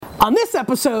On this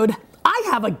episode, I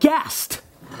have a guest.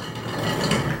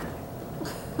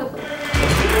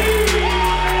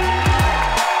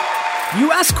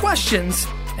 You ask questions,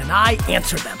 and I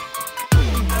answer them.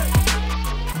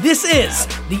 This is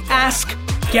the Ask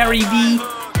Gary V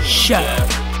Show.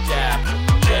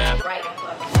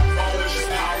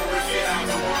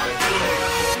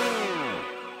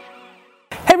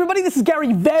 Hey everybody, this is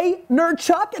Gary V, Nerd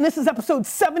Chuck, and this is episode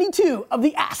 72 of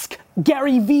the Ask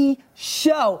Gary V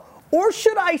Show. Or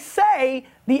should I say,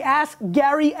 the Ask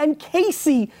Gary and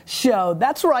Casey Show.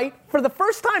 That's right, for the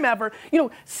first time ever.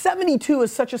 72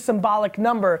 is such a symbolic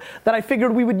number that I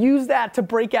figured we would use that to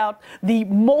break out the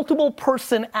multiple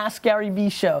person Ask Gary V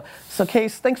Show. So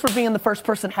Case, thanks for being the first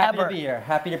person ever.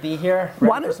 Happy to be here.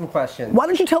 Ready for some questions. Why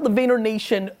don't you tell the Vayner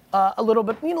Nation a little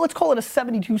bit, let's call it a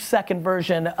 72-second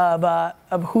version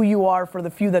of who you are for the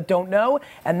few that don't know,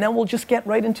 and then we'll just get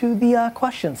right into the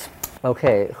questions.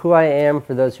 Okay, who I am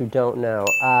for those who don't know.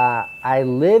 I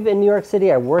live in New York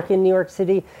City. I work in New York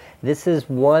City. This is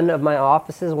one of my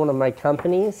offices, one of my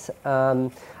companies.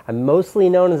 I'm mostly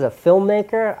known as a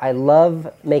filmmaker. I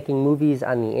love making movies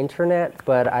on the internet,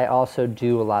 but I also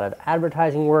do a lot of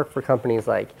advertising work for companies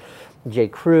like J.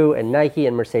 Crew and Nike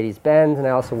and Mercedes-Benz, and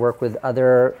I also work with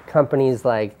other companies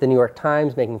like the New York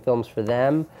Times, making films for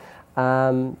them.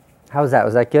 How was that?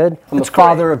 Was that good? I'm a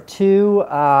father of two.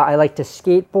 I like to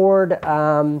skateboard.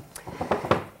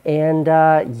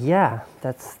 Yeah,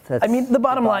 that's. I mean, the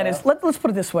bottom line is, let's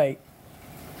put it this way.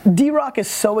 D-Rock is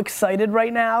so excited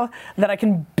right now that I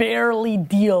can barely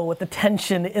deal with the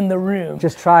tension in the room.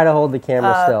 Just try to hold the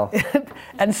camera still.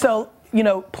 And so,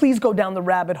 please go down the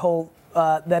rabbit hole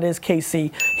that is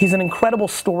Casey. He's an incredible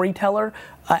storyteller.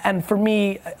 And for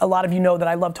me, a lot of you know that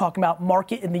I love talking about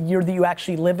market in the year that you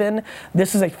actually live in.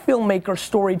 This is a filmmaker,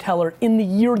 storyteller in the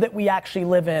year that we actually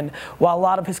live in, while a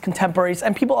lot of his contemporaries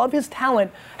and people of his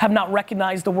talent have not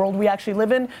recognized the world we actually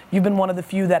live in. You've been one of the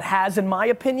few that has, in my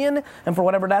opinion, and for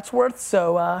whatever that's worth.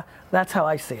 So that's how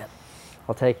I see it.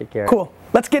 I'll take it, Gary. Cool.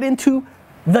 Let's get into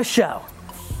the show.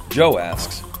 Joe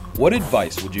asks, what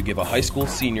advice would you give a high school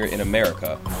senior in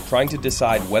America trying to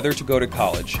decide whether to go to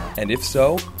college, and if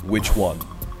so, which one?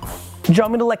 Joe, I'm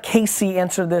going to let Casey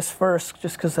answer this first,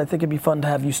 just because I think it'd be fun to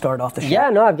have you start off the show.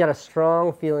 Yeah, no, I've got a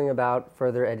strong feeling about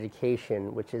further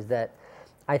education, which is that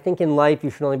I think in life you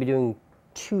should only be doing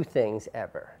two things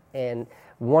ever. And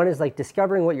one is like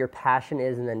discovering what your passion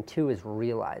is, and then two is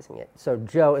realizing it. So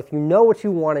Joe, if you know what you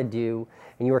want to do,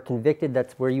 and you are convicted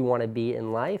that's where you want to be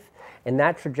in life, and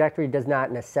that trajectory does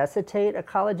not necessitate a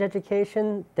college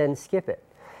education, then skip it.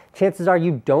 Chances are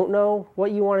you don't know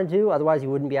what you want to do, otherwise you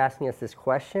wouldn't be asking us this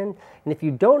question. And if you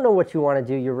don't know what you want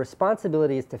to do, your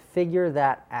responsibility is to figure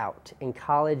that out. And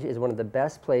college is one of the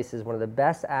best places, one of the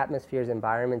best atmospheres,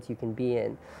 environments you can be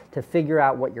in to figure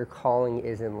out what your calling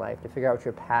is in life, to figure out what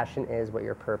your passion is, what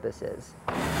your purpose is.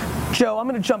 Joe, I'm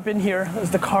going to jump in here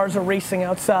as the cars are racing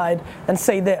outside and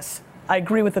say this. I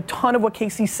agree with a ton of what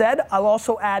Casey said. I'll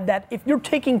also add that if you're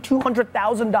taking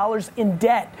 $200,000 in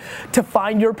debt to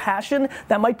find your passion,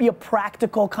 that might be a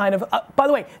practical kind of, by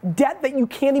the way, debt that you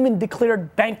can't even declare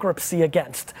bankruptcy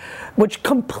against, which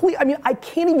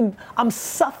I'm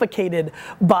suffocated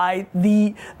by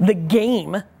the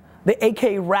game, the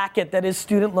AKA racket that is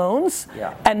student loans.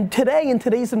 Yeah. And today, in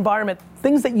today's environment,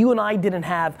 things that you and I didn't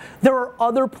have, there are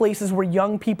other places where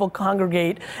young people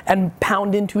congregate and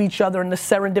pound into each other, and the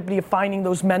serendipity of finding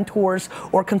those mentors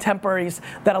or contemporaries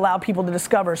that allow people to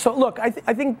discover. So look, I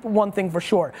think one thing for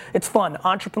sure, it's fun.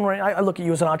 Entrepreneurial, I look at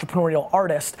you as an entrepreneurial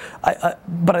artist,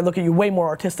 but I look at you way more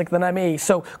artistic than me.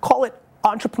 So call it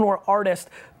entrepreneur, artist.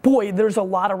 Boy, there's a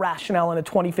lot of rationale in a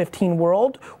 2015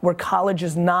 world where college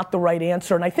is not the right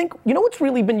answer. And I think, what's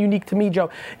really been unique to me, Joe,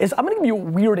 is I'm gonna give you a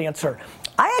weird answer.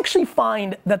 I actually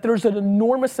find that there's an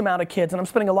enormous amount of kids, and I'm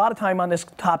spending a lot of time on this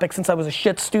topic since I was a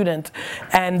shit student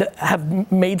and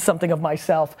have made something of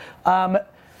myself,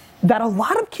 that a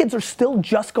lot of kids are still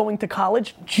just going to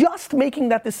college, just making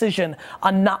that decision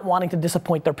on not wanting to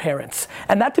disappoint their parents.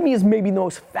 And that to me is maybe the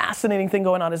most fascinating thing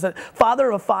going on, is that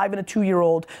father of a 5 and a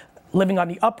 2-year-old living on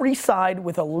the Upper East Side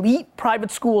with elite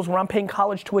private schools where I'm paying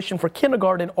college tuition for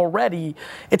kindergarten already.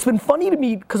 It's been funny to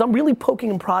me because I'm really poking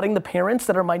and prodding the parents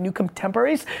that are my new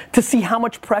contemporaries to see how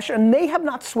much pressure, and they have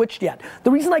not switched yet.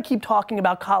 The reason I keep talking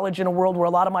about college in a world where a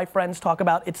lot of my friends talk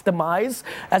about its demise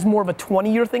as more of a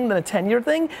 20-year thing than a 10-year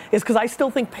thing is because I still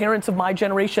think parents of my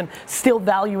generation still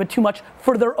value it too much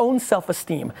for their own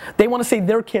self-esteem. They want to say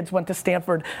their kids went to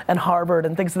Stanford and Harvard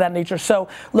and things of that nature. So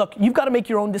look, you've got to make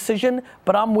your own decision,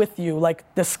 but I'm with you, like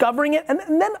discovering it. And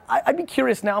then I'd be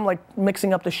curious now, I'm like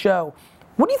mixing up the show.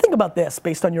 What do you think about this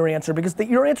based on your answer? Because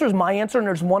your answer is my answer, and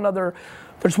there's one other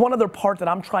part that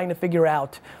I'm trying to figure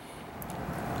out.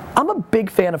 I'm a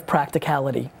big fan of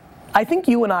practicality. I think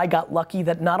you and I got lucky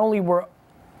that not only were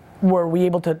we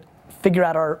able to figure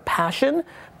out our passion,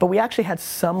 but we actually had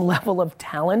some level of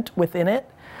talent within it.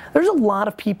 There's a lot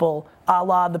of people, a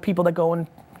la the people that go and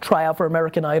try out for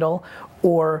American Idol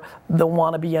or the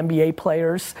wannabe NBA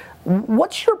players.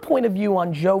 What's your point of view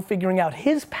on Joe figuring out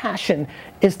his passion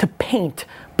is to paint,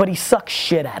 but he sucks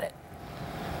shit at it?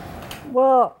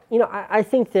 Well, I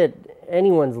think that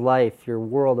anyone's life, your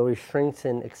world always shrinks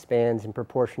and expands in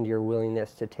proportion to your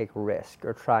willingness to take risk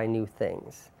or try new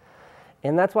things.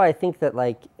 And that's why I think that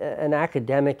an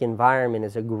academic environment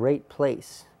is a great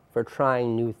place for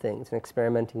trying new things and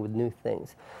experimenting with new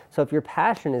things. So if your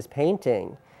passion is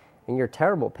painting and you're a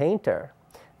terrible painter,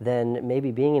 then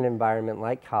maybe being in an environment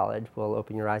like college will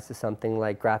open your eyes to something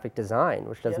like graphic design,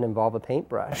 which doesn't involve a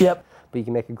paintbrush. But you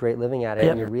can make a great living at it,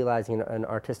 and you're realizing an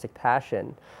artistic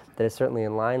passion that is certainly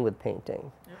in line with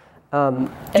painting. Do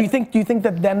you think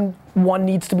that then one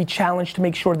needs to be challenged to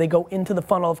make sure they go into the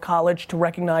funnel of college to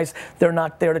recognize they're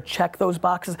not there to check those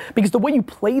boxes? Because the way you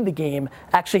play the game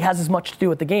actually has as much to do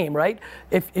with the game, right?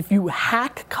 If you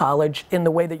hack college in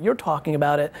the way that you're talking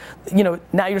about it,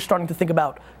 now you're starting to think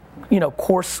about,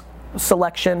 course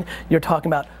selection. You're talking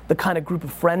about the kind of group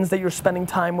of friends that you're spending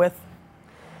time with.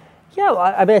 Yeah, well,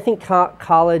 I think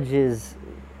college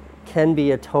can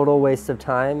be a total waste of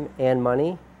time and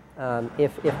money.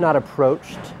 If not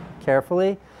approached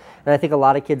carefully. And I think a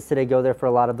lot of kids today go there for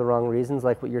a lot of the wrong reasons,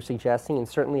 like what you're suggesting. And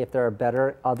certainly if there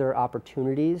are other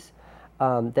opportunities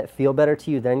that feel better to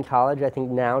you than college, I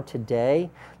think now today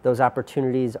those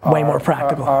opportunities are way more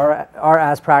practical. Are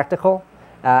as practical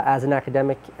as an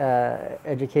academic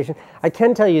education. I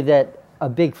can tell you that a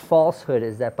big falsehood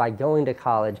is that by going to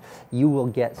college, you will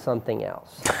get something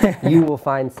else. You will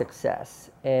find success.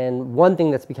 And one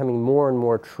thing that's becoming more and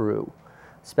more true,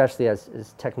 especially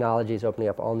as technology is opening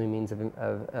up all new means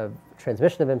of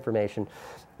transmission of information,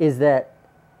 is that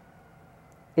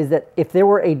if there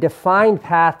were a defined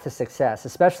path to success,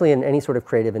 especially in any sort of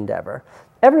creative endeavor,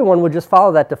 everyone would just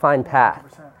follow that defined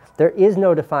path. 100%. There is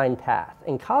no defined path.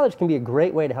 And college can be a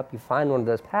great way to help you find one of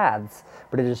those paths,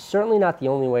 but it is certainly not the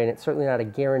only way, and it's certainly not a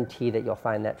guarantee that you'll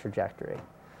find that trajectory.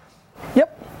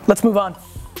 Yep, let's move on.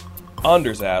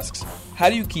 Anders asks, how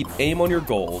do you keep aim on your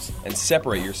goals and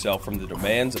separate yourself from the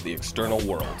demands of the external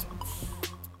world?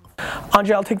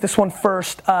 Andre, I'll take this one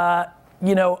first.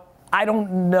 I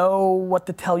don't know what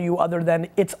to tell you other than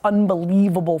it's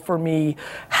unbelievable for me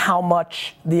how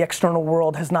much the external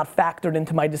world has not factored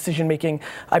into my decision making.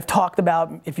 I've talked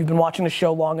about, if you've been watching the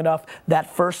show long enough, that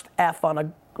first F on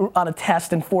a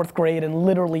test in 4th grade and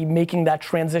literally making that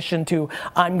transition to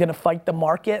I'm gonna fight the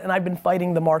market, and I've been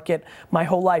fighting the market my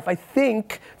whole life. I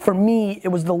think for me it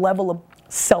was the level of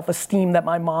self-esteem that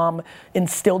my mom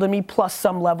instilled in me, plus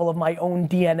some level of my own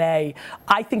DNA.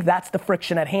 I think that's the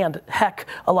friction at hand. Heck,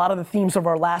 a lot of the themes of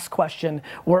our last question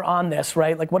were on this,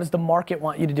 right? Like, what does the market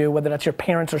want you to do, whether that's your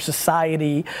parents or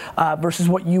society, versus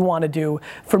what you want to do.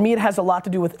 For me, it has a lot to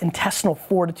do with intestinal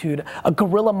fortitude, a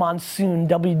gorilla monsoon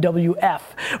WWF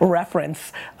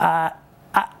reference. I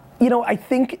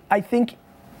think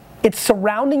it's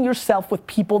surrounding yourself with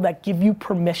people that give you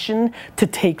permission to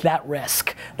take that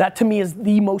risk. That to me is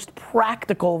the most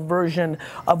practical version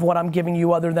of what I'm giving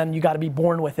you, other than you gotta be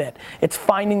born with it. It's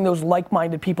finding those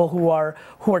like-minded people who are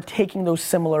taking those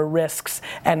similar risks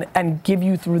and give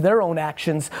you through their own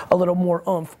actions a little more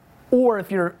oomph. Or if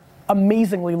you're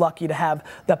amazingly lucky to have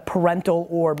the parental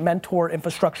or mentor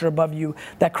infrastructure above you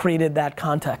that created that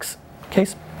context.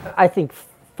 Case? I think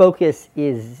focus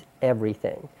is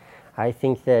everything. I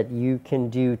think that you can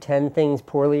do 10 things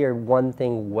poorly or one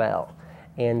thing well.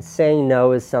 And saying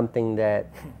no is something that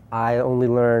I only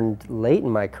learned late in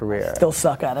my career. Still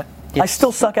suck at it. I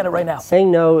still suck at it right now. Saying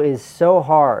no is so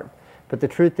hard. But the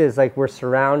truth is, we're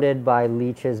surrounded by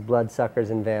leeches, bloodsuckers,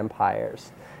 and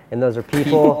vampires. And those are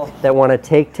people that want to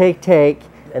take,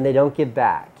 and they don't give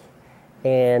back.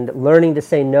 And learning to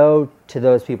say no to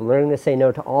those people, learning to say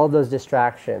no to all those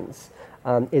distractions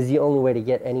is the only way to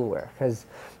get anywhere. Because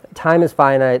time is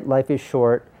finite, life is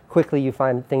short. Quickly you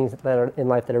find things that are in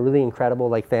life that are really incredible,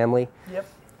 like family. Yep.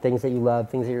 Things that you love,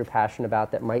 things that you're passionate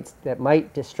about that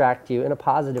might distract you in a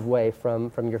positive way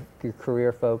from your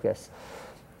career focus.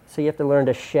 So you have to learn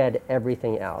to shed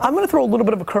everything else. I'm going to throw a little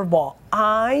bit of a curveball.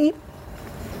 I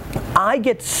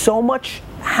get so much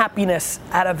happiness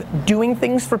out of doing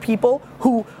things for people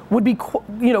who would be,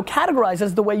 categorized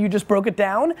as the way you just broke it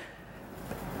down.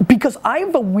 Because I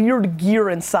have a weird gear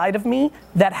inside of me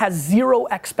that has zero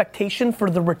expectation for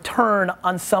the return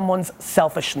on someone's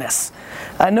selfishness.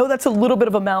 I know that's a little bit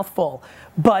of a mouthful,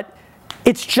 but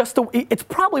it's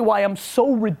probably why I'm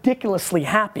so ridiculously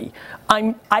happy.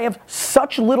 I have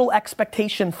such little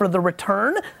expectation for the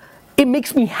return. It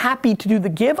makes me happy to do the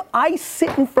give. I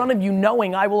sit in front of you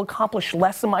knowing I will accomplish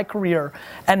less in my career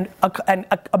and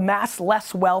amass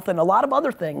less wealth and a lot of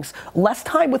other things, less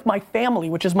time with my family,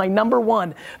 which is my number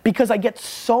one, because I get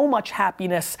so much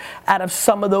happiness out of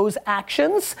some of those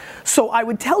actions. So I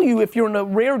would tell you, if you're in a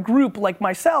rare group like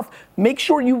myself, make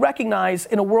sure you recognize,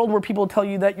 in a world where people tell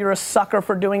you that you're a sucker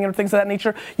for doing it or things of that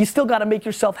nature, you still got to make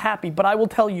yourself happy. But I will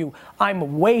tell you,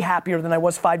 I'm way happier than I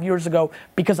was 5 years ago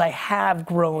because I have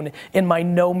grown in my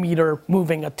no meter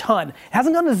moving a ton. It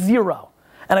hasn't gone to zero.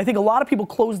 And I think a lot of people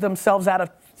close themselves out of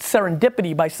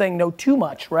serendipity by saying no too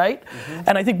much, right? Mm-hmm.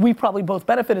 And I think we probably both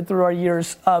benefited through our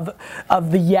years of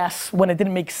the yes when it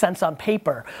didn't make sense on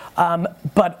paper.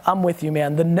 But I'm with you,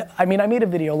 man. I made a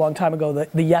video a long time ago,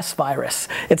 the yes virus.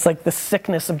 It's like the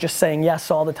sickness of just saying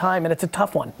yes all the time, and it's a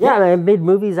tough one. Yeah, and I made a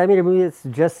movie that's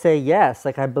just say yes.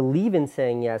 Like, I believe in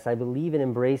saying yes. I believe in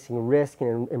embracing risk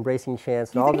and embracing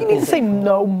chance. And you think you need to say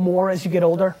no more as you get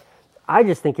older? I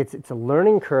just think it's a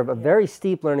learning curve, a very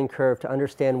steep learning curve to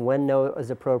understand when no is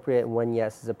appropriate and when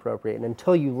yes is appropriate. And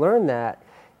until you learn that,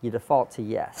 you default to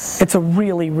yes. It's a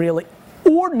really,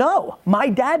 or no. My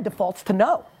dad defaults to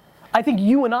no. I think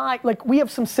you and I, we have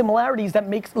some similarities that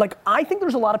makes, I think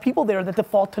there's a lot of people there that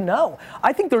default to no.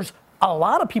 I think there's a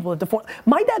lot of people that default.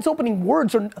 My dad's opening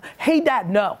words are, hey dad,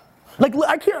 no.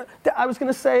 I can't, I was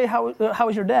gonna say, how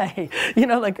was your day?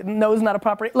 No is not a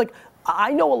proper,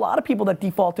 I know a lot of people that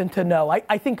default into no.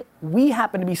 I think we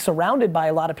happen to be surrounded by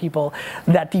a lot of people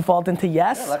that default into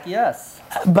yes. Yeah, lucky yes.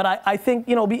 But I think,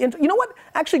 you know what?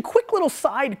 Actually, quick little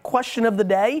side question of the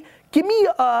day. Give me,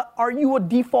 are you a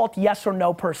default yes or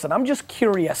no person? I'm just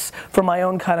curious for my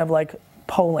own kind of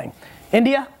polling.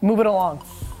 India, move it along.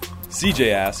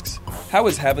 CJ asks, how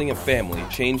has having a family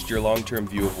changed your long-term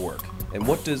view of work? And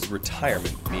what does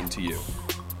retirement mean to you?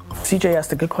 CJ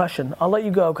asked a good question. I'll let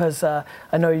you go because I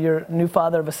know you're a new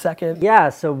father of a second. Yeah,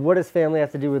 so what does family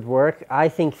have to do with work? I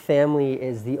think family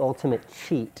is the ultimate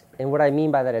cheat. And what I mean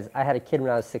by that is I had a kid when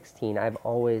I was 16. I've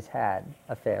always had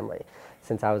a family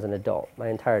since I was an adult. My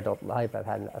entire adult life I've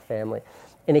had a family.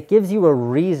 And it gives you a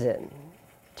reason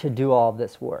to do all of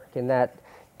this work. And that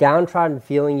downtrodden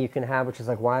feeling you can have, which is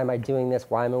why am I doing this?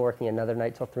 Why am I working another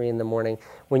night till 3 a.m?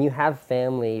 When you have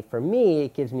family, for me,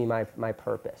 it gives me my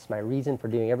purpose. My reason for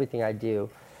doing everything I do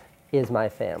is my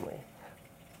family.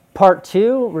 Part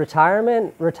 2,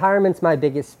 retirement. Retirement's my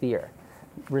biggest fear.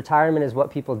 Retirement is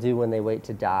what people do when they wait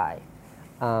to die.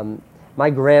 My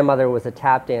grandmother was a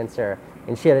tap dancer,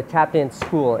 and she had a tap dance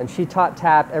school, and she taught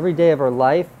tap every day of her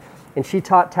life, and she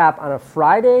taught tap on a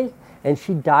Friday, and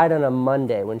she died on a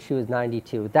Monday when she was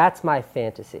 92. That's my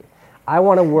fantasy. I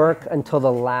want to work until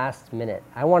the last minute.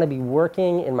 I want to be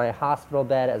working in my hospital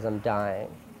bed as I'm dying.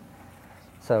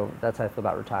 So that's how I feel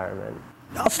about retirement.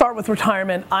 I'll start with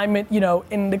retirement. I'm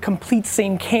in the complete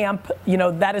same camp.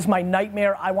 That is my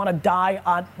nightmare. I want to die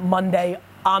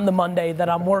on the Monday that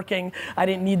I'm working. I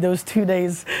didn't need those 2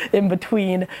 days in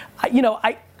between.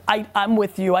 I'm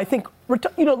with you. I think,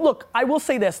 look, I will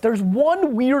say this. There's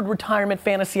one weird retirement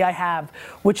fantasy I have,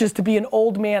 which is to be an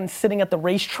old man sitting at the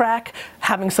racetrack,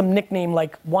 having some nickname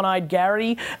like One-Eyed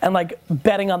Gary, and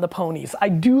betting on the ponies. I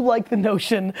do like the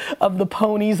notion of the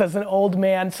ponies as an old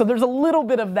man. So there's a little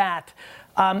bit of that.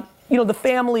 The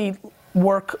family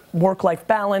work-life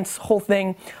balance, whole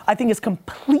thing, I think is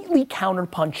completely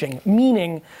counterpunching,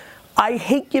 meaning I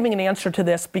hate giving an answer to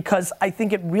this because I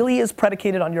think it really is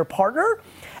predicated on your partner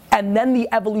and then the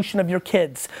evolution of your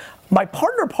kids. My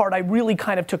partner part I really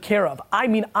kind of took care of.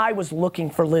 I was looking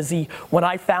for Lizzie. When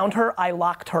I found her, I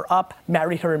locked her up,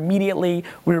 married her immediately.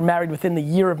 We were married within the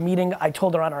year of meeting. I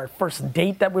told her on our first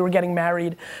date that we were getting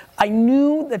married. I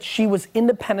knew that she was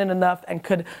independent enough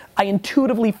and I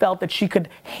intuitively felt that she could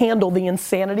handle the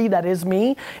insanity that is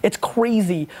me. It's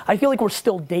crazy. I feel like we're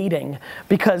still dating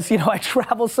because, I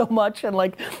travel so much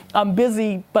and I'm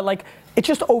busy, but it's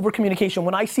just over communication.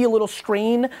 When I see a little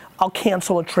strain, I'll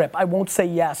cancel a trip. I won't say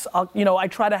yes. I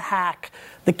try to hack.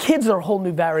 The kids are a whole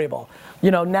new variable.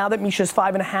 Now that Misha's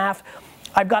 5.5,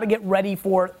 I've got to get ready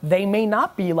for they may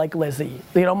not be like Lizzie.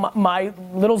 My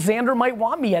little Xander might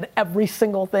want me at every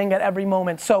single thing at every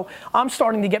moment. So I'm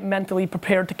starting to get mentally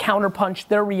prepared to counterpunch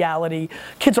their reality.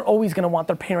 Kids are always going to want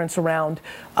their parents around.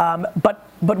 But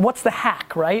what's the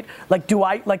hack, right?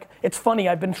 It's funny.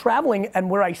 I've been traveling and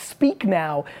where I speak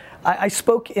now, I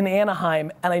spoke in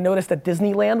Anaheim, and I noticed that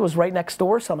Disneyland was right next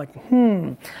door, so I'm like,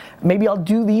 maybe I'll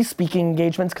do these speaking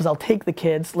engagements because I'll take the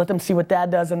kids, let them see what dad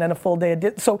does, and then a full day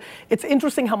of So it's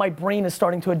interesting how my brain is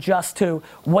starting to adjust to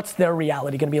what's their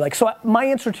reality going to be like. So my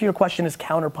answer to your question is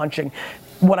counterpunching.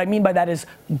 What I mean by that is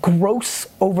gross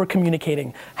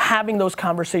over-communicating, having those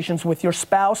conversations with your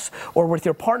spouse or with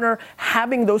your partner,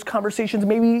 having those conversations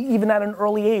maybe even at an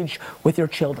early age with your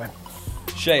children.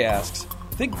 Shay asks,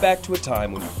 think back to a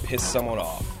time when you pissed someone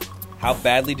off. How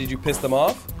badly did you piss them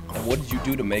off, and what did you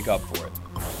do to make up for it?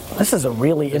 This is a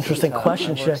really interesting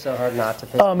question, Shay. So hard not to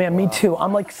piss Oh man, me off. too.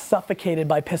 I'm like suffocated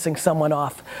by pissing someone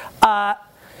off. I'll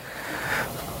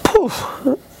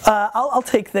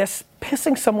take this.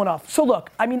 Pissing someone off. So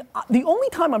look, I mean, the only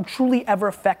time I'm truly ever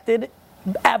affected,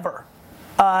 ever,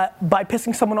 by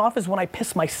pissing someone off is when I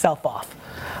piss myself off.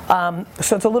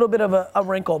 So it's a little bit of a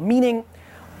wrinkle, meaning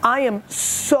I am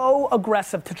so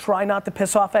aggressive to try not to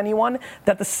piss off anyone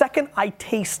that the second I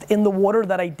taste in the water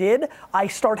that I did, I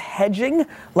start hedging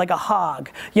like a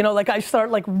hog. You know, like I start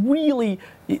like really,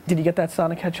 did you get that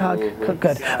Sonic Hedgehog?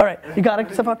 Good. All right, you got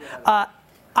it, Stefan?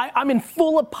 I'm in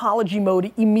full apology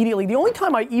mode immediately. The only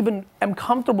time I even am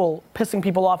comfortable pissing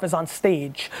people off is on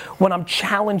stage when I'm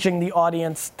challenging the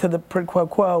audience to the quid pro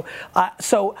quo.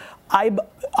 So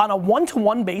on a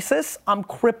one-to-one basis, I'm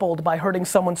crippled by hurting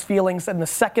someone's feelings, and the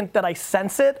second that I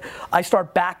sense it, I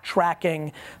start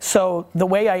backtracking. So the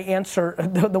way I answer,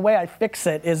 the way I fix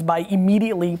it is by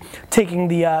immediately taking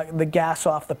the gas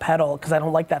off the pedal, because I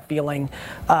don't like that feeling.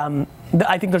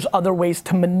 I think there's other ways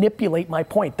to manipulate my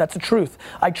point. That's the truth.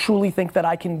 I truly think that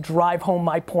I can drive home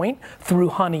my point through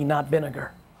honey, not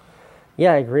vinegar.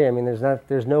 Yeah, I agree. I mean,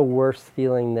 there's no worse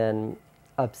feeling than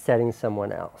upsetting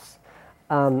someone else.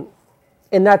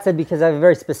 And that said, because I have a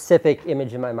very specific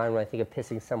image in my mind when I think of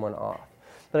pissing someone off.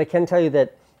 But I can tell you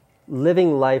that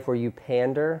living life where you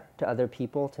pander to other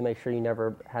people to make sure you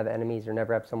never have enemies or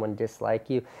never have someone dislike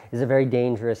you is a very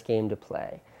dangerous game to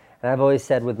play. And I've always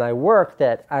said with my work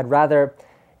that I'd rather,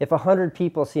 if 100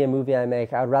 people see a movie I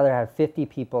make, I'd rather have 50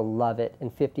 people love it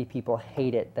and 50 people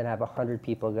hate it than have 100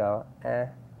 people go, eh.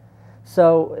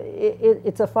 So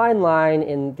it's a fine line,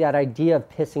 in that idea of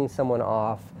pissing someone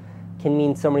off can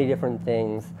mean so many different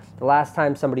things. The last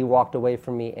time somebody walked away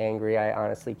from me angry, I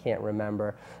honestly can't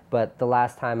remember. But the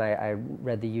last time I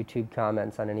read the YouTube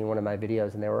comments on any one of my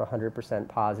videos and they were 100%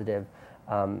 positive,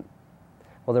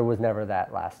 well, there was never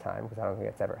that last time, because I don't think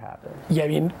it's ever happened. Yeah, I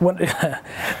mean,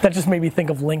 that just made me think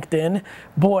of LinkedIn.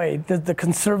 Boy, the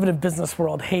conservative business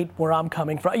world hate where I'm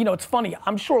coming from. You know, it's funny.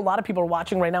 I'm sure a lot of people are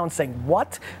watching right now and saying,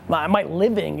 what? My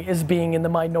living is being in the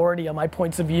minority on my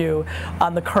points of view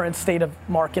on the current state of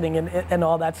marketing and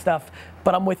all that stuff.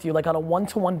 But I'm with you. Like on a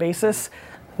one-to-one basis,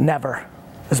 never.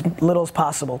 As little as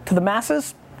possible. To the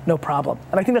masses, no problem.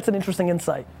 And I think that's an interesting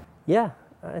insight. Yeah,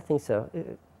 I think so.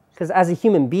 Because as a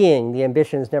human being, the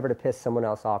ambition is never to piss someone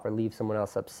else off or leave someone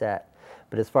else upset.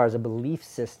 But as far as a belief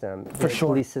system, the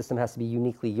belief system has to be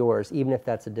uniquely yours, even if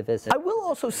that's a divisive. I will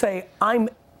also say I'm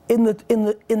in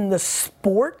the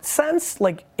sport sense,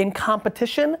 like in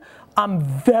competition, I'm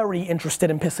very interested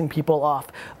in pissing people off.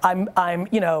 I'm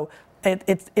you know,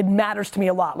 it matters to me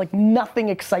a lot. Like nothing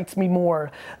excites me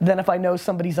more than if I know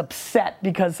somebody's upset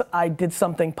because I did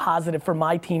something positive for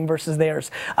my team versus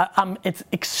theirs. It's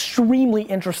extremely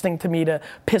interesting to me to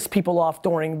piss people off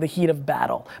during the heat of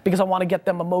battle because I want to get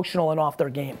them emotional and off their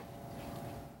game.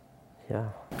 Yeah.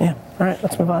 Yeah, all right,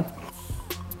 let's move on.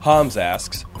 Hams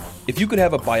asks, if you could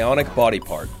have a bionic body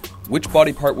part, which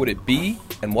body part would it be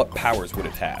and what powers would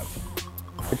it have?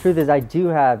 The truth is I do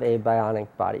have a bionic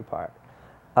body part.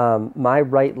 My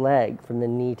right leg, from the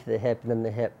knee to the hip and then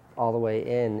the hip all the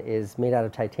way in, is made out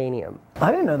of titanium. I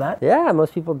didn't know that. Yeah,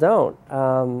 most people don't.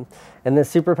 And the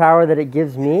superpower that it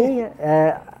gives me,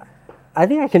 I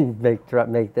think I can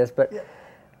make this, but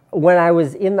when I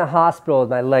was in the hospital with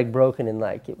my leg broken in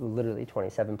like literally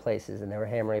 27 places and they were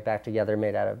hammering it back together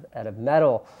made out of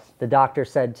metal, the doctor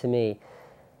said to me,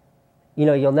 you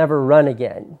know, you'll never run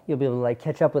again. You'll be able to like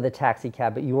catch up with a taxi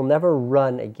cab, but you will never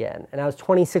run again. And I was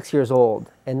 26 years old,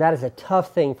 and that is a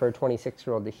tough thing for a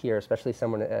 26-year-old to hear, especially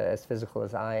someone as physical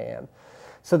as I am.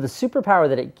 So the superpower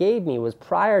that it gave me was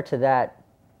prior to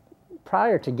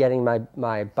getting my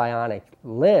bionic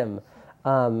limb,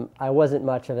 I wasn't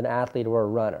much of an athlete or a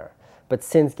runner. But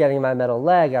since getting my metal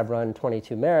leg, I've run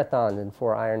 22 marathons and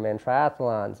 4 Ironman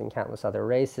triathlons and countless other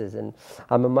races. And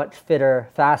I'm a much fitter,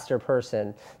 faster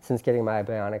person since getting my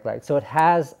bionic leg. So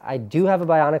I do have a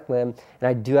bionic limb and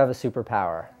I do have a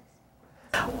superpower.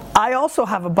 I also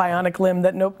have a bionic limb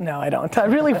that, no, I don't. I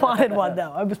really wanted one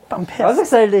though. I'm pissed. I was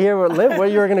excited to hear what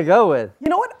you were going to go with. You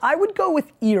know what? I would go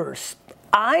with ears.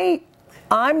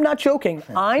 I'm not joking.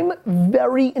 I'm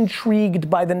very intrigued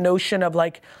by the notion of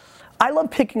like, I love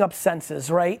picking up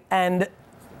senses, right? And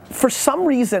for some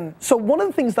reason, so one of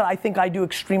the things that I think I do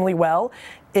extremely well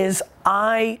is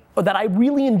that I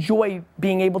really enjoy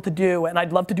being able to do, and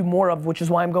I'd love to do more of, which is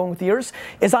why I'm going with ears,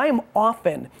 is I am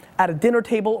often at a dinner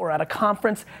table or at a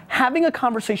conference having a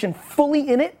conversation fully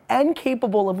in it and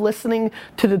capable of listening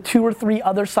to the 2 or 3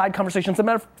 other side conversations. As a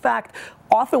matter of fact,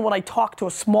 often when I talk to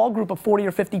a small group of 40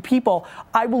 or 50 people,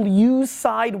 I will use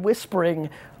side whispering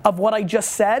of what I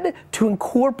just said to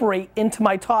incorporate into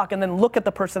my talk and then look at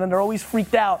the person and they're always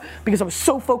freaked out because I was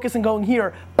so focused on going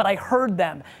here, but I heard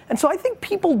them. And so I think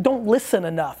people don't listen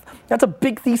enough. That's a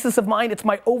big thesis of mine. It's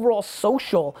my overall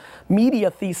social media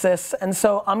thesis. And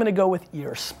so I'm gonna go with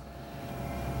ears.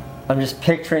 I'm just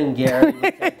picturing Gary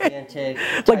with gigantic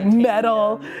like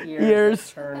metal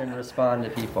ears. Turn and respond to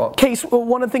people. Case,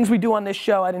 one of the things we do on this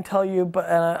show, I didn't tell you, but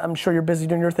I'm sure you're busy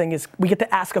doing your thing, is we get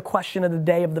to ask a question of the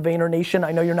day of the Vayner Nation.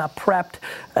 I know you're not prepped,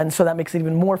 and so that makes it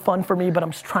even more fun for me, but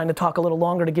I'm just trying to talk a little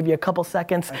longer to give you a couple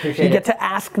seconds. You get to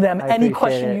ask them any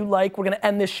question you like. We're gonna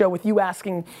end this show with you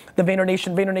asking the Vayner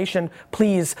Nation. Vayner Nation,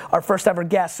 please, our first ever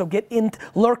guest, so get in,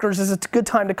 lurkers, it's a good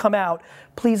time to come out.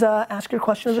 Please ask your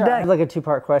question of the day. I have like a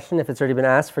 2-part question. If it's already been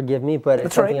asked, forgive me, but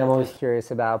it's something I'm always curious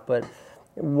about. But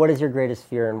what is your greatest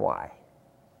fear and why?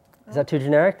 Is that too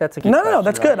generic? That's a good question. No,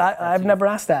 that's good. I've never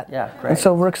asked that. Yeah, great. And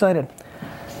so we're excited.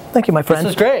 Thank you, my friend.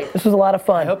 This was great. This was a lot of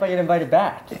fun. I hope I get invited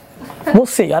back. We'll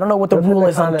see. I don't know what the rule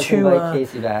is on two.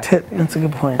 Casey back. That's a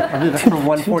good point. I'll do that for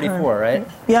 144, right?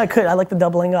 Yeah, I could. I like the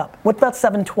doubling up. What about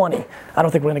 720? I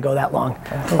don't think we're gonna go that long.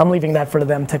 I'm leaving that for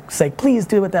them to say, please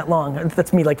do it that long.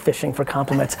 That's me like fishing for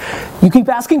compliments. You keep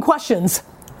asking questions,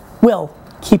 we'll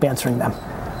keep answering them.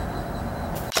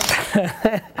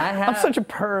 I'm such a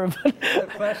perv. The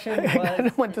question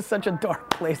was, went to such a dark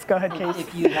place. Go ahead, Casey.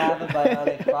 If you have a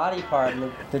bionic body part, and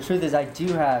the truth is I do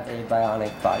have a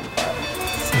bionic body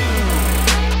part.